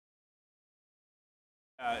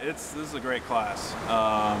This is a great class.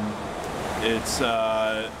 It's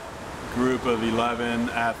a group of 11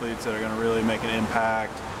 athletes that are going to really make an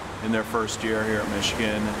impact in their first year here at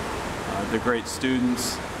Michigan. They're great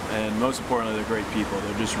students, and most importantly, they're great people.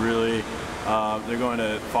 They're just really, they're going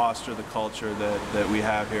to foster the culture that we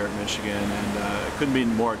have here at Michigan, and I couldn't be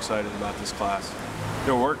more excited about this class.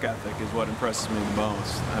 Their work ethic is what impresses me the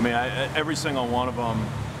most. I mean, every single one of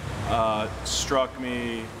them struck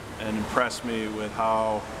me and impressed me with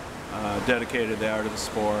how dedicated they are to the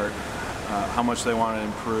sport, how much they want to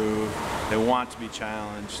improve. They want to be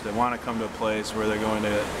challenged. They want to come to a place where they're going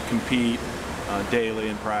to compete daily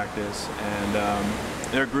in practice, and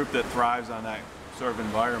they're a group that thrives on that sort of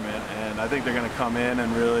environment, and I think they're going to come in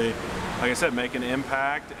and really, like I said, make an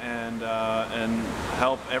impact and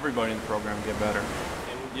help everybody in the program get better.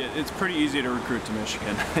 It's pretty easy to recruit to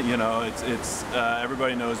Michigan. You know, it's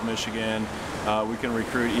everybody knows Michigan. We can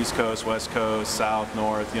recruit East Coast, West Coast, South,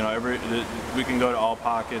 North. You know, we can go to all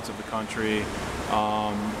pockets of the country,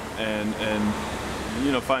 and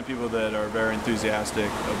you know, find people that are very enthusiastic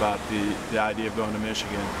about the idea of going to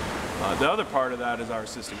Michigan. The other part of that is our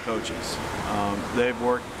assistant coaches. They've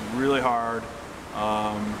worked really hard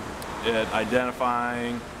at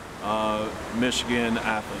identifying Michigan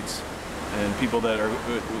athletes and people that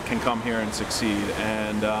can come here and succeed.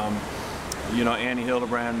 And you know, Annie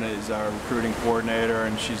Hildebrand is our recruiting coordinator,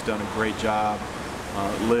 and she's done a great job.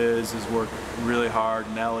 Liz has worked really hard.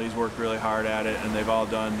 NLIs worked really hard at it, and they've all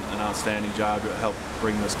done an outstanding job to help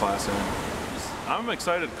bring this class in. I'm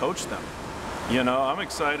excited to coach them. You know, I'm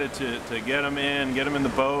excited to get them in the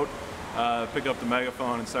boat, pick up the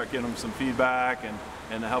megaphone and start getting them some feedback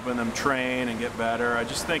and helping them train and get better. I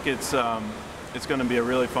just think it's going to be a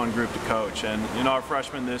really fun group to coach. And you know, our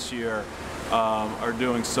freshmen this year are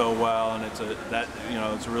doing so well, and it's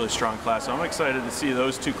a really strong class. So I'm excited to see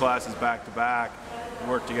those two classes back to back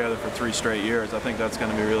work together for 3 straight years. I think that's going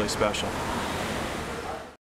to be really special.